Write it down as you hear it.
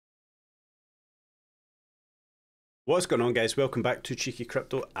What's going on, guys? Welcome back to Cheeky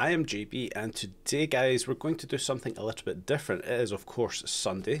Crypto. I am JB, and today, guys, we're going to do something a little bit different. It is, of course,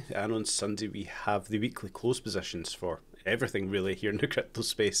 Sunday, and on Sunday we have the weekly close positions for everything really here in the crypto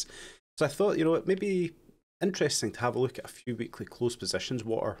space. So I thought, it may be interesting to have a look at a few weekly close positions,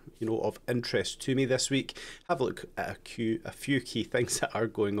 what are, of interest to me this week. Have a look at a few key things that are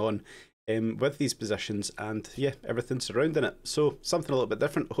going on with these positions, and yeah, everything surrounding it. So something a little bit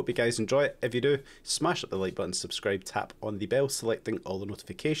different. I hope you guys enjoy it. If you do, smash up the like button, subscribe, tap on the bell, selecting all the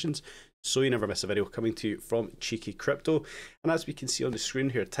notifications so you never miss a video coming to you from Cheeky Crypto. And as we can see on the screen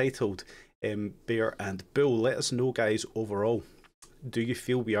here, titled Bear and Bull, let us know, guys, overall, do you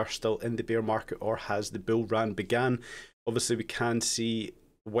feel we are still in the bear market, or has the bull run began? Obviously, we can see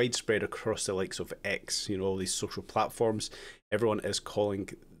widespread across the likes of X, all these social platforms. Everyone is calling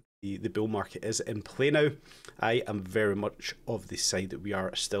the bull market is in play now. I am very much of the side that we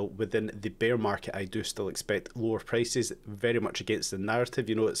are still within the bear market. I do still expect lower prices, very much against the narrative.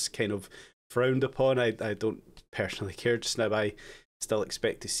 It's kind of frowned upon. I don't personally care just now. I still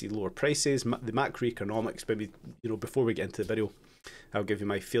expect to see lower prices. The macroeconomics, maybe, before we get into the video, I'll give you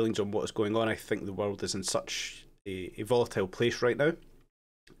my feelings on what is going on. I think the world is in such a volatile place right now,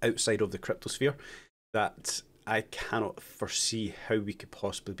 outside of the crypto sphere, that I cannot foresee how we could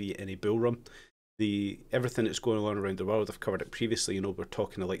possibly be in a bull run. Everything that's going on around the world, I've covered it previously. We're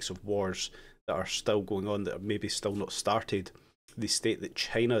talking the likes of wars that are still going on, that are maybe still not started. The state that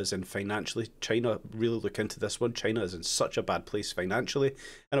China is in financially, China, really look into this one. China is in such a bad place financially,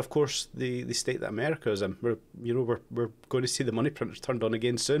 and of course the state that America is in. We're going to see the money printers turned on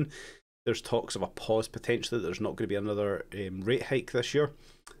again soon. There's talks of a pause potentially. There's not going to be another rate hike this year.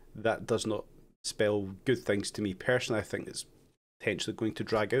 That does not spell good things to me personally. I think it's potentially going to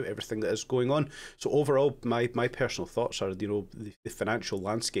drag out everything that is going on. So overall, my personal thoughts are, the financial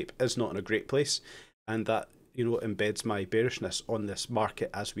landscape is not in a great place, and that embeds my bearishness on this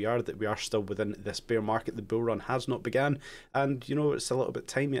market as we are, that we are still within this bear market. The bull run has not began, and it's a little bit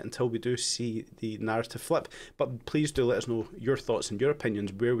time yet until we do see the narrative flip. But please do let us know your thoughts and your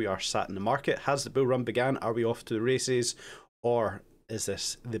opinions, where we are sat in the market. Has the bull run began? Are we off to the races, or is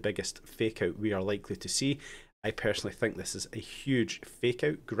this the biggest fake out we are likely to see? I personally think this is a huge fake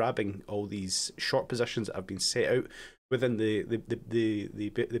out, grabbing all these short positions that have been set out within the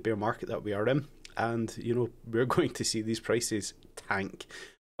bear market that we are in, and we're going to see these prices tank.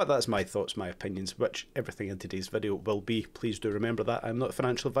 But that's my thoughts, my opinions, which everything in today's video will be. Please do remember that I'm not a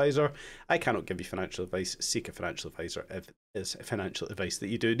financial advisor. I cannot give you financial advice. Seek a financial advisor if it is financial advice that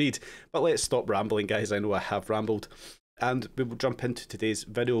you do need. But let's stop rambling, guys. I know I have rambled. And we will jump into today's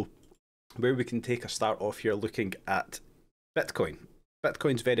video, where we can take a start off here looking at Bitcoin.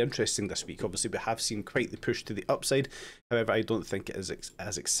 Bitcoin's very interesting this week. Obviously, we have seen quite the push to the upside. However, I don't think it is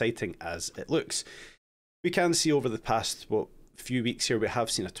as exciting as it looks. We can see over the past, few weeks here, we have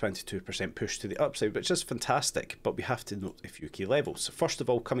seen a 22% push to the upside, which is fantastic, but we have to note a few key levels. First of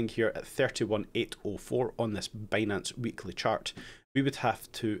all, coming here at 31,804 on this Binance weekly chart, we would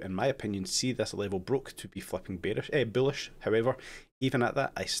have to, in my opinion, see this level broke to be flipping bullish. However, even at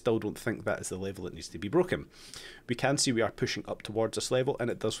that, I still don't think that is the level that needs to be broken. We can see we are pushing up towards this level, and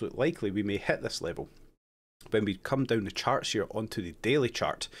it does look likely we may hit this level. When we come down the charts here onto the daily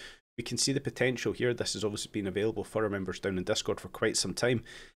chart, we can see the potential here. This has obviously been available for our members down in Discord for quite some time.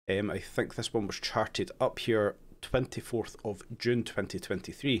 I think this one was charted up here 24th of June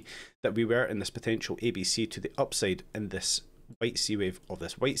 2023, that we were in this potential ABC to the upside in this white C wave of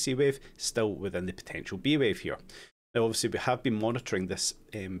this white C wave, still within the potential B wave here. Now obviously we have been monitoring this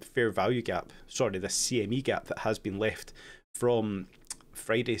fair value gap, this CME gap that has been left from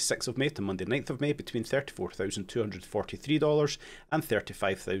Friday 6th of May to Monday 9th of May, between $34,243 and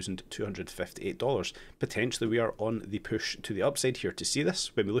 $35,258. Potentially we are on the push to the upside here to see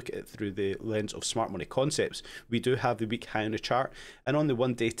this. When we look at it through the lens of smart money concepts, we do have the week high on the chart, and on the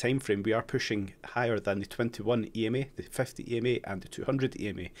 1 day time frame we are pushing higher than the 21 EMA, the 50 EMA and the 200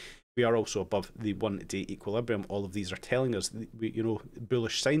 EMA. We are also above the 1 day equilibrium. All of these are telling us,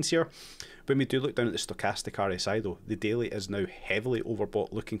 bullish signs here. When we do look down at the stochastic RSI though, the daily is now heavily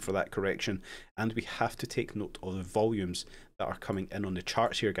overbought, looking for that correction, and we have to take note of the volumes that are coming in on the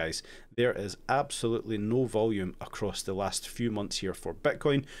charts here, guys. There is absolutely no volume across the last few months here for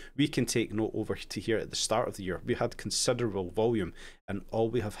Bitcoin. We can take note over to here at the start of the year. We had considerable volume, and all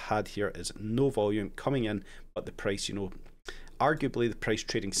we have had here is no volume coming in, but the price, arguably the price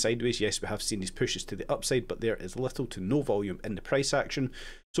trading sideways. Yes, we have seen these pushes to the upside, but there is little to no volume in the price action.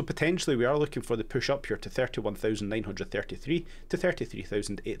 So potentially we are looking for the push up here to 31,933 to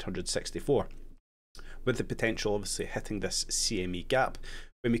 33,864, with the potential obviously hitting this CME gap,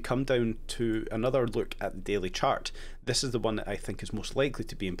 When we come down to another look at the daily chart, this is the one that I think is most likely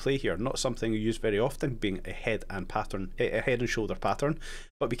to be in play here. Not something we use very often, being a head and shoulder pattern,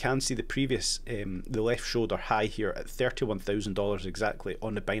 but we can see the previous, the left shoulder high here at $31,000 exactly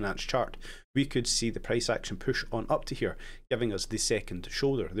on the Binance chart. We could see the price action push on up to here, giving us the second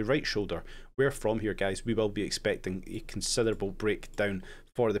shoulder, the right shoulder, where from here, guys, we will be expecting a considerable breakdown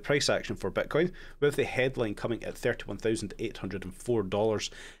for the price action for Bitcoin, with the headline coming at $31,804.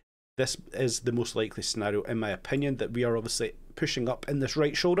 This is the most likely scenario, in my opinion, that we are obviously pushing up in this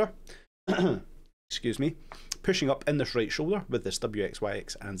right shoulder. Excuse me. Pushing up in this right shoulder with this WX,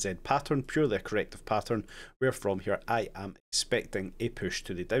 YX and Z pattern, purely a corrective pattern, where from here I am expecting a push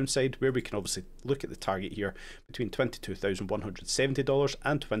to the downside, where we can obviously look at the target here between $22,170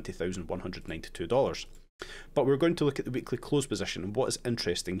 and $20,192. But we're going to look at the weekly close position and what is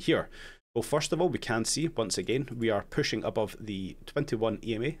interesting here. Well, first of all, we can see, once again, we are pushing above the 21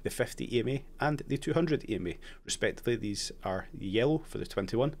 EMA, the 50 EMA, and the 200 EMA, respectively. These are yellow for the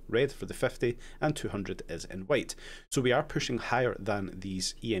 21, red for the 50, and 200 is in white. So we are pushing higher than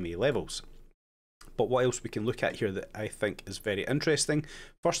these EMA levels. But what else we can look at here that I think is very interesting?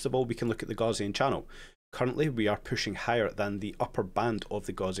 First of all, we can look at the Gaussian channel. Currently, we are pushing higher than the upper band of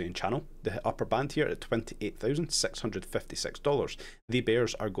the Gaussian channel. The upper band here at $28,656. The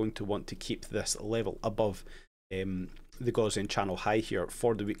bears are going to want to keep this level above the Gaussian channel high here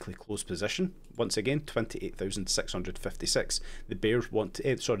for the weekly close position. Once again, 28,656. The bears want to,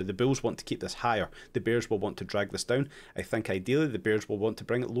 the bulls want to keep this higher. The bears will want to drag this down. I think ideally the bears will want to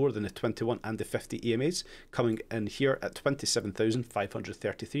bring it lower than the 21 and the 50 EMAs, coming in here at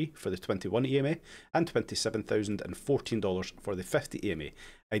 27,533 for the 21 EMA and $27,014 for the 50 EMA.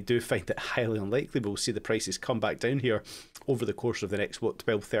 I do find it highly unlikely we'll see the prices come back down here over the course of the next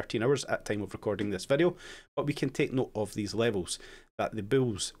 12-13 hours at time of recording this video, but we can take note of these levels that the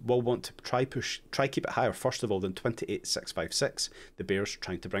bulls will want to try keep it higher first of all than 28,656. The bears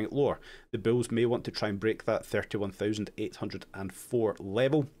trying to bring it lower. The bulls may want to try and break that 31,804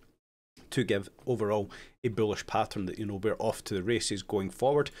 level to give overall a bullish pattern that, you know, we're off to the races going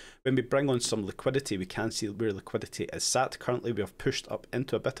forward. When we bring on some liquidity, we can see where liquidity is sat. Currently we have pushed up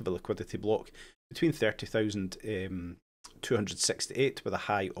into a bit of a liquidity block between 30,268 with a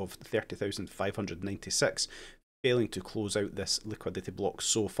high of 30,596, failing to close out this liquidity block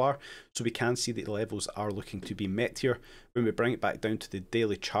so far. So we can see that the levels are looking to be met here. When we bring it back down to the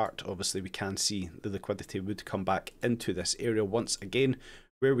daily chart, obviously we can see the liquidity would come back into this area once again,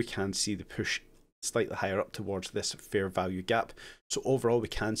 where we can see the push slightly higher up towards this fair value gap. So overall, we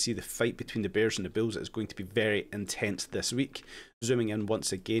can see the fight between the bears and the bulls is going to be very intense this week. Zooming in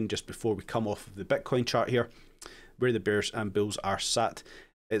once again, just before we come off of the Bitcoin chart here, where the bears and bulls are sat,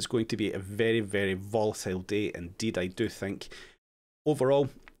 it's going to be a very, very volatile day indeed, I do think.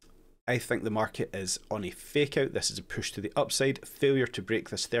 Overall, I think the market is on a fake out. This is a push to the upside. Failure to break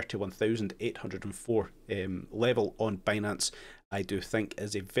this 31,804 level on Binance, I do think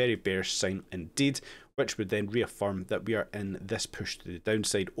is a very bearish sign indeed, which would then reaffirm that we are in this push to the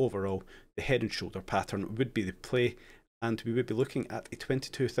downside. Overall, the head and shoulder pattern would be the play, and we would be looking at a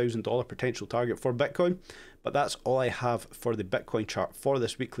 $22,000 potential target for Bitcoin. But that's all I have for the Bitcoin chart for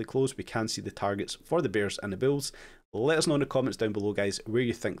this weekly close. We can see the targets for the bears and the bulls. Let us know in the comments down below, guys, where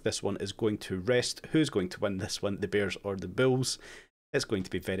you think this one is going to rest. Who's going to win this one, the bears or the bulls? It's going to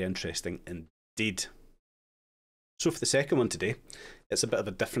be very interesting indeed. So for the second one today, it's a bit of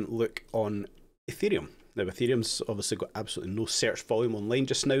a different look on Ethereum. Now, Ethereum's obviously got absolutely no search volume online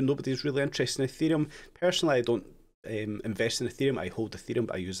just now. Nobody's really interested in Ethereum. Personally, I don't invest in Ethereum. I hold Ethereum,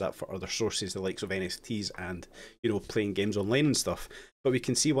 but I use that for other sources, the likes of NFTs and, you know, playing games online and stuff. But we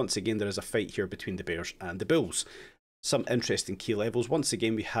can see once again there is a fight here between the bears and the bulls. Some interesting key levels. Once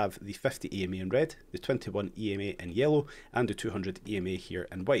again, we have the 50 EMA in red, the 21 EMA in yellow, and the 200 EMA here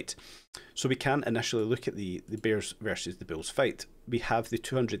in white. So we can initially look at the bears versus the bulls fight. We have the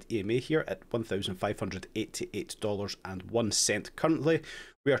 200 EMA here at $1,588.01 currently.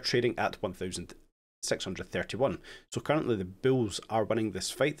 We are trading at 1,631. So currently the bulls are winning this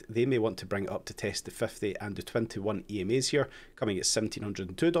fight. They may want to bring it up to test the 50 and the 21 EMAs here, coming at $1,702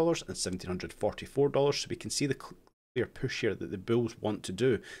 and $1,744. So we can see the clear push here that the bulls want to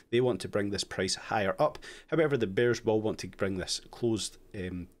do. They want to bring this price higher up. However, the bears will want to bring this closed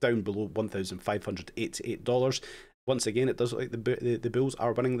down below $1,588. Once again, it does look like the bulls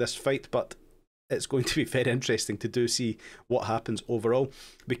are winning this fight, but it's going to be very interesting to see what happens overall.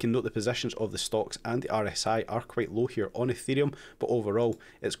 We can note the positions of the stocks and the RSI are quite low here on Ethereum, but overall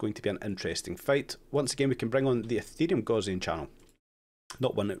it's going to be an interesting fight. Once again, we can bring on the Ethereum Gaussian channel.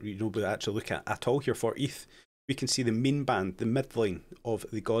 Not one that we actually look at all here for ETH. We can see the mean band, the midline of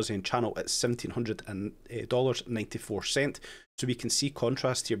the Gaussian channel at $1,700.94. So we can see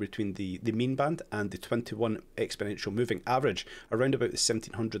contrast here between the mean band and the 21 exponential moving average around about the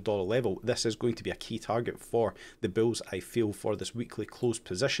 $1,700 level. This is going to be a key target for the bulls, I feel, for this weekly close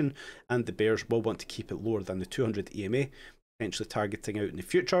position, and the bears will want to keep it lower than the 200 EMA, potentially targeting out in the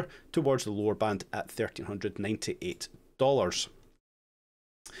future towards the lower band at $1,398.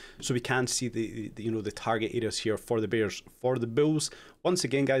 So we can see the target areas here for the bears. For the bulls, once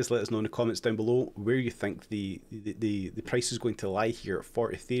again, guys, let us know in the comments down below where you think the price is going to lie here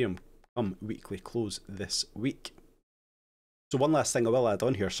for Ethereum come weekly close this week. So one last thing I will add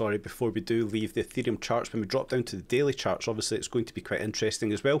on here, sorry, before we do leave the Ethereum charts, when we drop down to the daily charts, obviously it's going to be quite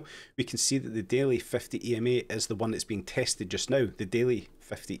interesting as well. We can see that the daily 50 EMA is the one that's being tested just now. The daily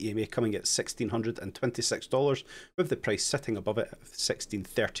 50 EMA coming at $1,626, with the price sitting above it at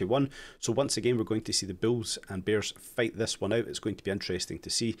 $1,631. So once again, we're going to see the bulls and bears fight this one out. It's going to be interesting to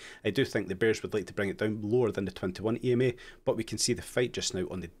see. I do think the bears would like to bring it down lower than the 21 EMA, but we can see the fight just now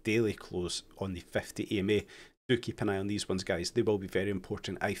on the daily close on the 50 EMA. Do keep an eye on these ones, guys. They will be very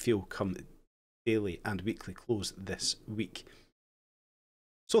important, I feel, come daily and weekly close this week.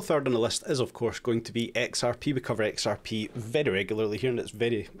 So third on the list is, of course, going to be XRP. We cover XRP very regularly here, and it's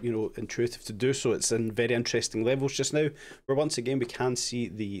very, intuitive to do so. It's in very interesting levels just now, where once again we can see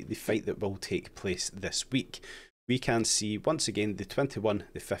the fight that will take place this week. We can see once again the 21,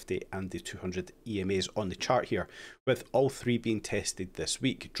 the 50 and the 200 EMAs on the chart here, with all three being tested this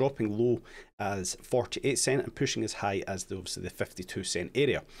week, dropping low as 48 cent and pushing as high as obviously the 52 cent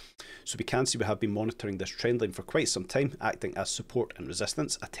area. So we can see we have been monitoring this trend line for quite some time, acting as support and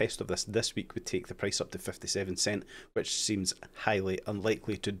resistance. A test of this week would take the price up to 57 cent, which seems highly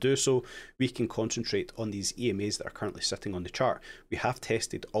unlikely to do so. We can concentrate on these EMAs that are currently sitting on the chart. We have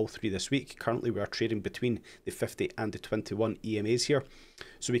tested all three this week. Currently we are trading between the 50 and the 21 EMAs here.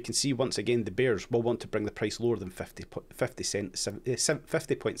 So we can see once again the bears will want to bring the price lower than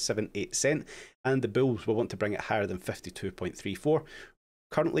 50.78 cent, and the bulls will want to bring it higher than 52.34.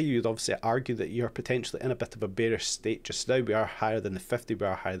 Currently, you'd obviously argue that you're potentially in a bit of a bearish state just now. We are higher than the 50, we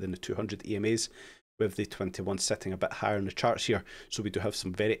are higher than the 200 EMAs, with the 21 sitting a bit higher in the charts here. So we do have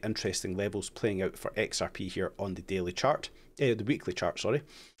some very interesting levels playing out for XRP here on the daily chart, the weekly chart, sorry.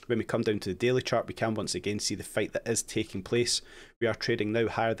 When we come down to the daily chart, we can once again see the fight that is taking place. We are trading now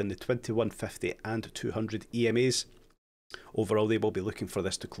higher than the 21, 50 and 200 EMAs. Overall, they will be looking for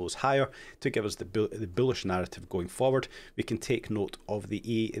this to close higher to give us the bullish narrative going forward. We can take note of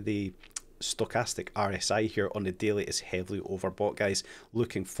the stochastic RSI here on the daily is heavily overbought, guys,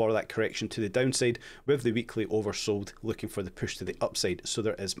 looking for that correction to the downside, with the weekly oversold, looking for the push to the upside. So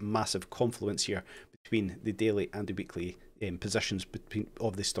there is massive confluence here between the daily and the weekly positions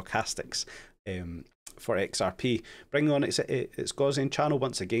of the stochastics for XRP. Bringing on its Gaussian channel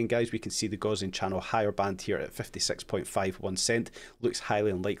once again, guys, we can see the Gaussian channel higher band here at 56.51 cent. Looks highly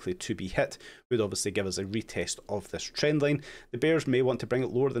unlikely to be hit. Would obviously give us a retest of this trend line. The bears may want to bring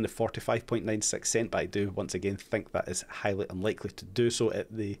it lower than the 45.96 cent, but I do once again think that is highly unlikely to do so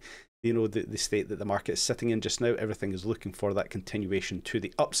at the state that the market is sitting in just now. Everything is looking for that continuation to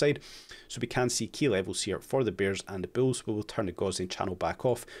the upside. So we can see key levels here for the bears and the bulls. We will turn the Gaussian channel back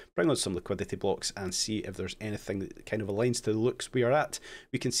off, bring on some liquidity blocks and see if there's anything that kind of aligns to the looks we are at.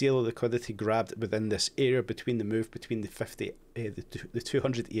 We can see a little liquidity grabbed within this area between the move between the 50, the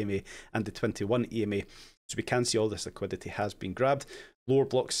 200 EMA and the 21 EMA. So we can see all this liquidity has been grabbed. Lower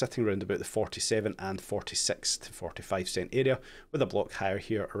blocks sitting around about the 47 and 46 to 45 cent area, with a block higher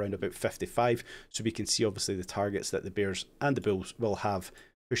here around about 55. So we can see obviously the targets that the bears and the bulls will have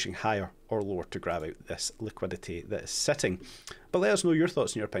pushing higher or lower to grab out this liquidity that is sitting. But let us know your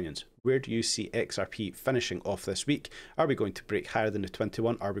thoughts and your opinions. Where do you see XRP finishing off this week? Are we going to break higher than the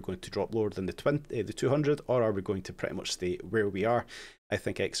 21? Are we going to drop lower than the 200? Or are we going to pretty much stay where we are? I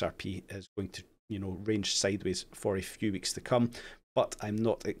think XRP is going to range sideways for a few weeks to come, but I'm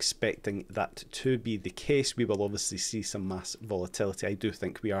not expecting that to be the case. We will obviously see some mass volatility. I do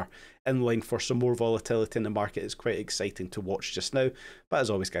think we are in line for some more volatility in the market. It's quite exciting to watch just now, but as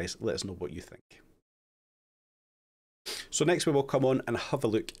always, guys, let us know what you think. So next we will come on and have a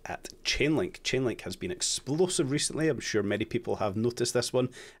look at Chainlink. Chainlink has been explosive recently. I'm sure many people have noticed this one,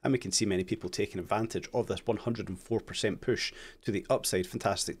 and we can see many people taking advantage of this 104% push to the upside.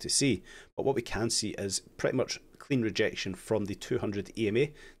 Fantastic to see. But what we can see is pretty much clean rejection from the 200 EMA.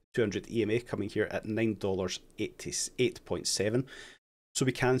 200 EMA coming here at $9.88.7. So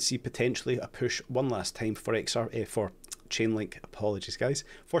we can see potentially a push one last time for for Chainlink. Apologies, guys,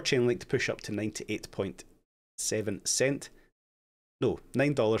 for Chainlink to push up to 98.7 cent. No,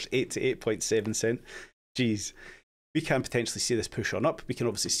 $9.88.7 cent. Jeez. We can potentially see this push on up. We can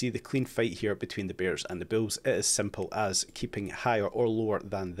obviously see the clean fight here between the bears and the bulls. It is simple as keeping higher or lower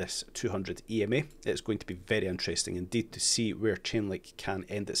than this 200 EMA. It's going to be very interesting indeed to see where Chainlink can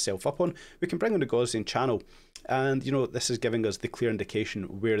end itself up on. We can bring on the Gaussian channel, and you know, this is giving us the clear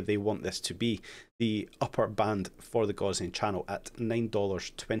indication where they want this to be. The upper band for the Gaussian channel at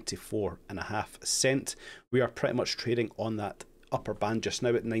 $9.24.5. We are pretty much trading on that upper band just now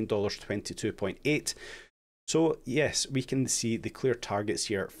at $9.22.8. So yes, we can see the clear targets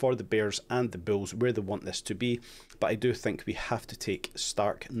here for the bears and the bulls where they want this to be, but I do think we have to take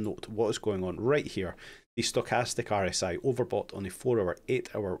stark note what is going on right here. The stochastic RSI overbought on the 4-hour,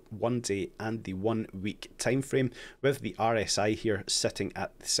 8-hour, 1-day and the 1-week time frame, with the RSI here sitting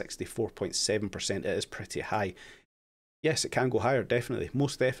at 64.7%. It is pretty high. Yes, it can go higher, definitely,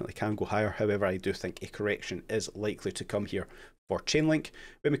 most definitely can go higher. However, I do think a correction is likely to come here for Chainlink.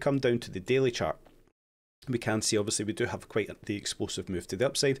 When we come down to the daily chart, we can see obviously we do have quite the explosive move to the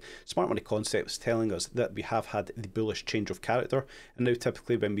upside. Smart Money Concepts telling us that we have had the bullish change of character, and now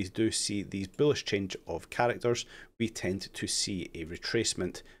typically when we do see these bullish change of characters, we tend to see a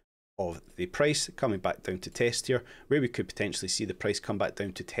retracement of the price coming back down to test here, where we could potentially see the price come back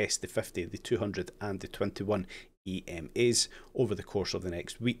down to test the 50, the 200 and the 21 EMAs over the course of the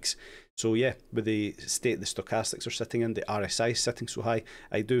next weeks. So yeah, with the state the stochastics are sitting in, the RSI is sitting so high,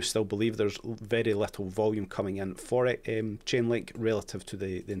 I do still believe there's very little volume coming in for it, Chainlink relative to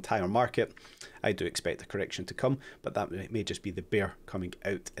the entire market. I do expect a correction to come, but that may just be the bear coming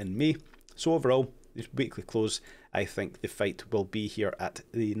out in May. So overall, the weekly close, I think the fight will be here at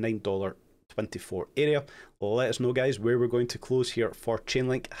the $9.24 area. Let us know, guys, where we're going to close here for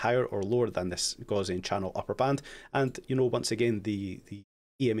Chainlink, higher or lower than this Gaussian channel upper band. And you know, once again, the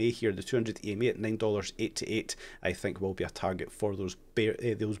EMA here, the 200 EMA at $9.88, I think will be a target for those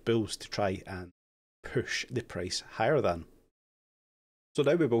bulls to try and push the price higher than. So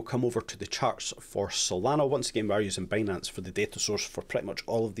now we will come over to the charts for Solana. Once again, we are using Binance for the data source for pretty much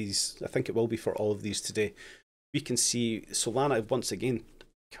all of these. I think it will be for all of these today. We can see Solana once again,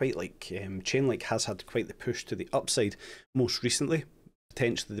 quite like Chainlink, has had quite the push to the upside most recently.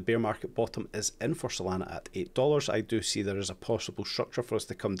 Potentially the bear market bottom is in for Solana at $8. I do see there is a possible structure for us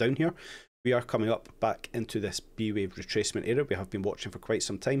to come down here. We are coming up back into this B-wave retracement area we have been watching for quite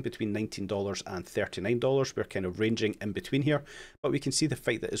some time, between $19 and $39. We're kind of ranging in between here, but we can see the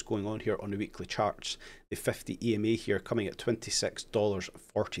fight that is going on here on the weekly charts. The 50 EMA here coming at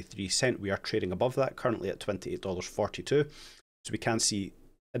 $26.43. We are trading above that, currently at $28.42. So we can see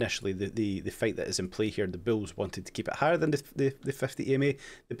initially the fight that is in play here. The bulls wanted to keep it higher than the 50 EMA,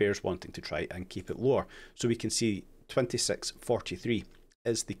 the bears wanting to try and keep it lower. So we can see 26.43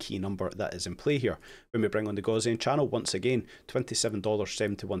 is the key number that is in play here. When we bring on the Gaussian channel, once again,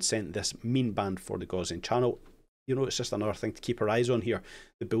 $27.71, this mean band for the Gaussian channel. You know, it's just another thing to keep our eyes on here.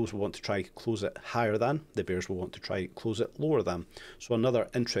 The bulls will want to try close it higher than, the bears will want to try close it lower than. So another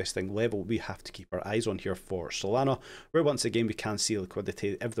interesting level we have to keep our eyes on here for Solana, where once again we can see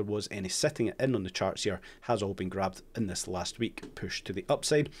liquidity, if there was any sitting in on the charts here, has all been grabbed in this last week push to the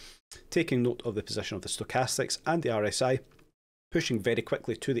upside. Taking note of the position of the stochastics and the RSI, pushing very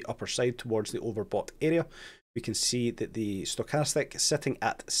quickly to the upper side towards the overbought area. We can see that the stochastic sitting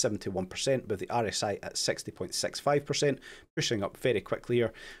at 71% with the RSI at 60.65%, pushing up very quickly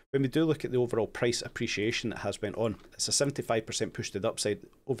here. When we do look at the overall price appreciation that has went on, it's a 75% push to the upside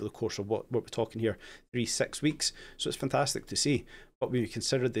over the course of what we're talking here, 3-6 weeks. So it's fantastic to see. But when you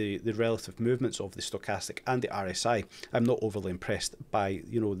consider the relative movements of the stochastic and the RSI, I'm not overly impressed by,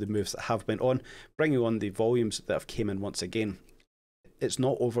 you know, the moves that have went on. Bringing on the volumes that have came in once again, it's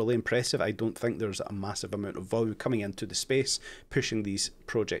not overly impressive. I don't think there's a massive amount of volume coming into the space, pushing these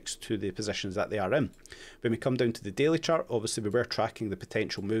projects to the positions that they are in. When we come down to the daily chart, obviously we were tracking the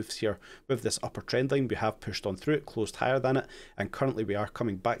potential moves here with this upper trend line. We have pushed on through it, closed higher than it, and currently we are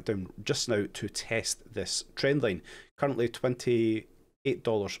coming back down just now to test this trend line. Currently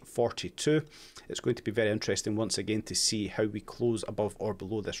 $28.42. It's going to be very interesting once again to see how we close above or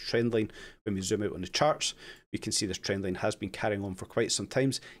below this trend line. When we zoom out on the charts, we can see this trend line has been carrying on for quite some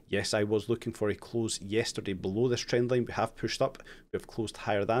times. Yes, I was looking for a close yesterday below this trend line. We have pushed up, we have closed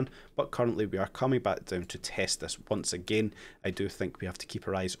higher than, but currently we are coming back down to test this once again. I do think we have to keep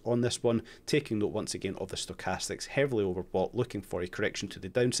our eyes on this one, taking note once again of the stochastics, heavily overbought, looking for a correction to the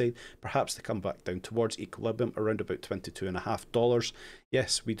downside, perhaps to come back down towards equilibrium around about $22.50.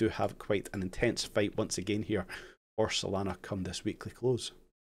 Yes, we do have quite an intense fight once again here for Solana come this weekly close.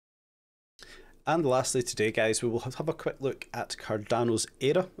 And lastly today, guys, we will have a quick look at Cardano's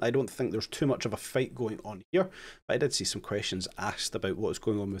ADA. I don't think there's too much of a fight going on here, but I did see some questions asked about what is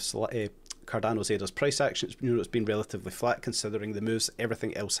going on with Cardano's ADA's price action, it's been relatively flat considering the moves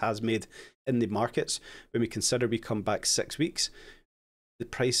everything else has made in the markets. When we consider we come back 6 weeks, the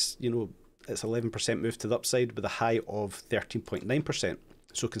price, it's 11% move to the upside with a high of 13.9%.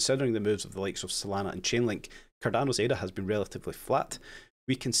 So considering the moves of the likes of Solana and Chainlink, Cardano's ADA has been relatively flat.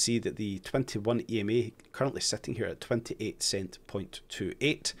 We can see that the 21 EMA currently sitting here at 28 cent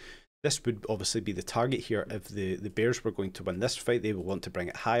 0.28. This would obviously be the target here if the bears were going to win this fight. They will want to bring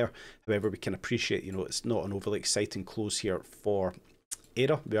it higher. However, we can appreciate, it's not an overly exciting close here for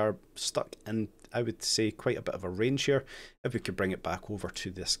ADA. We are stuck in, I would say, quite a bit of a range here. If we could bring it back over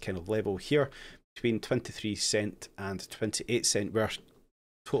to this kind of level here, between 23 cent and 28 cent, we're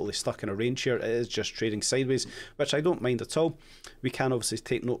totally stuck in a range here. It is just trading sideways, which I don't mind at all. We can obviously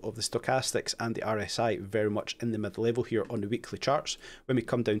take note of the stochastics and the RSI very much in the mid-level here on the weekly charts. When we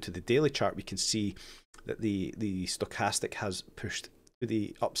come down to the daily chart, we can see that the stochastic has pushed to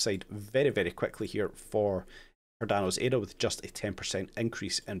the upside very, very quickly here for Cardano's ADA with just a 10%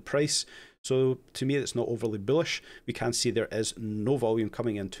 increase in price. So to me, it's not overly bullish. We can see there is no volume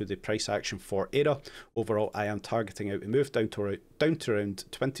coming into the price action for ADA. Overall, I am targeting out a move down to around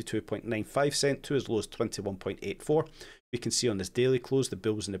 22.95 cent to as low as 21.84. We can see on this daily close, the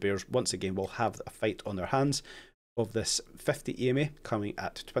bulls and the bears once again will have a fight on their hands of this 50 EMA coming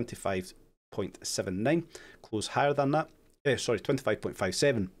at 25.79. Close higher than that.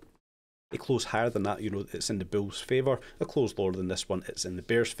 25.57. A close higher than that, it's in the bulls' favour. A close lower than this one, it's in the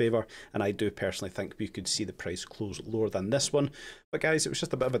bears' favour. And I do personally think we could see the price close lower than this one. But guys, it was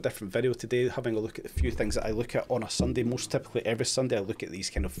just a bit of a different video today, having a look at a few things that I look at on a Sunday. Most typically every Sunday I look at these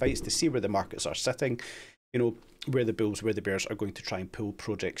kind of fights to see where the markets are sitting, where the bulls, where the bears are going to try and pull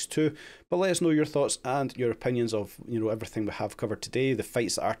projects to. But let us know your thoughts and your opinions of, everything we have covered today, the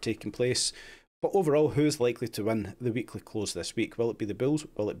fights that are taking place. But overall, who is likely to win the weekly close this week? Will it be the bulls?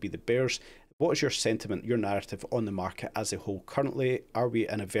 Will it be the bears? What is your sentiment, your narrative on the market as a whole currently? Are we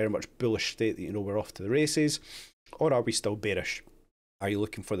in a very much bullish state that, we're off to the races? Or are we still bearish? Are you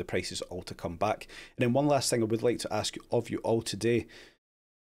looking for the prices all to come back? And then one last thing I would like to ask of you all today.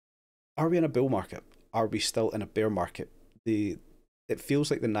 Are we in a bull market? Are we still in a bear market? It feels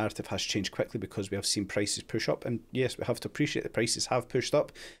like the narrative has changed quickly because we have seen prices push up, and yes, we have to appreciate the prices have pushed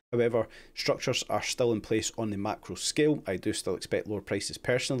up. However, structures are still in place on the macro scale. I do still expect lower prices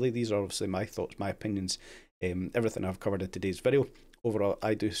personally. These are obviously my thoughts, my opinions, everything I've covered in today's video. Overall,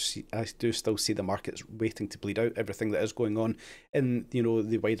 I do still see the markets waiting to bleed out everything that is going on in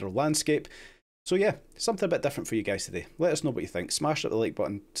the wider landscape. So yeah, something a bit different for you guys today. Let us know what you think. Smash the like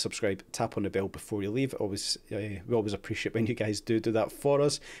button, subscribe, tap on the bell before you leave. We always appreciate when you guys do that for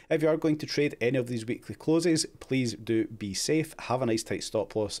us. If you are going to trade any of these weekly closes, please do be safe. Have a nice tight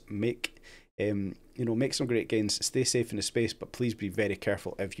stop loss. Make some great gains. Stay safe in the space, but please be very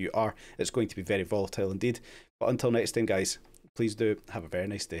careful if you are. It's going to be very volatile indeed. But until next time, guys, please do have a very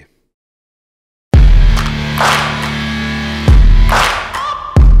nice day.